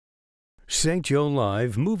St. Joe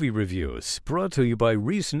Live Movie Reviews, brought to you by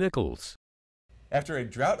Reese Nichols. After a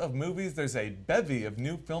drought of movies, there's a bevy of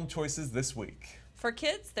new film choices this week. For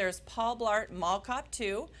kids, there's Paul Blart Mall Cop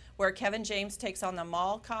 2, where Kevin James takes on the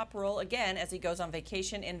mall cop role again as he goes on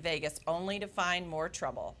vacation in Vegas, only to find more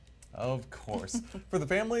trouble. Of course. For the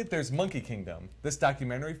family, there's Monkey Kingdom. This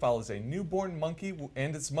documentary follows a newborn monkey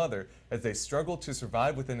and its mother as they struggle to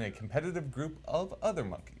survive within a competitive group of other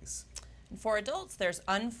monkeys. And for adults, there's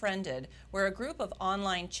Unfriended, where a group of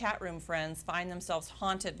online chat room friends find themselves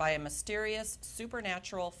haunted by a mysterious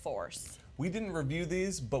supernatural force. We didn't review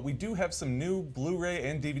these, but we do have some new Blu-ray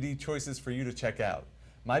and DVD choices for you to check out.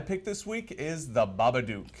 My pick this week is The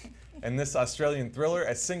Babadook. In this Australian thriller,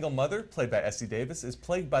 a single mother, played by Essie Davis, is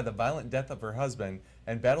plagued by the violent death of her husband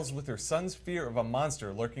and battles with her son's fear of a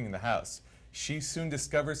monster lurking in the house. She soon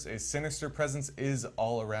discovers a sinister presence is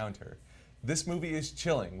all around her. This movie is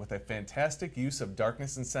chilling, with a fantastic use of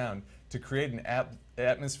darkness and sound to create an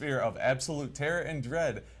atmosphere of absolute terror and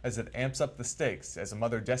dread as it amps up the stakes as a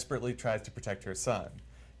mother desperately tries to protect her son.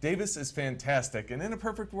 Davis is fantastic, and in a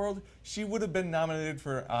perfect world, she would have been nominated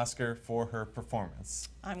for an Oscar for her performance.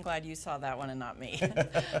 I'm glad you saw that one and not me.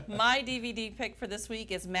 My DVD pick for this week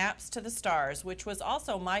is Maps to the Stars, which was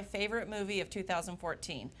also my favorite movie of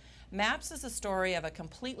 2014. Maps is a story of a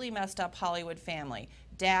completely messed up Hollywood family.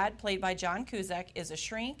 Dad, played by John Cusack, is a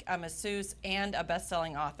shrink, a masseuse, and a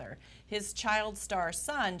best-selling author. His child star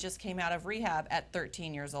son just came out of rehab at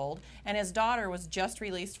 13 years old, and his daughter was just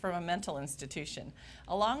released from a mental institution.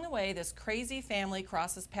 Along the way, this crazy family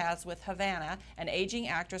crosses paths with Havana, an aging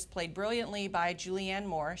actress played brilliantly by Julianne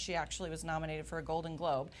Moore. She actually was nominated for a Golden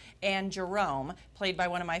Globe. And Jerome, played by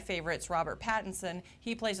one of my favorites, Robert Pattinson.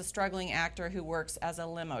 He plays a struggling actor who works as a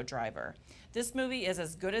limo driver. This movie is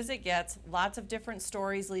as good as it gets, lots of different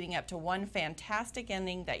stories leading up to one fantastic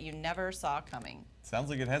ending that you never saw coming. Sounds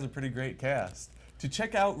like it has a pretty great cast. To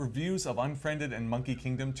check out reviews of Unfriended and Monkey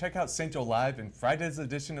Kingdom, check out St. Joe Live in Friday's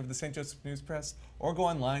edition of the St. Joseph News Press, or go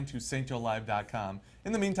online to stjoelive.com.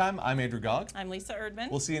 In the meantime, I'm Andrew Gogg. I'm Lisa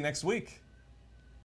Erdman. We'll see you next week.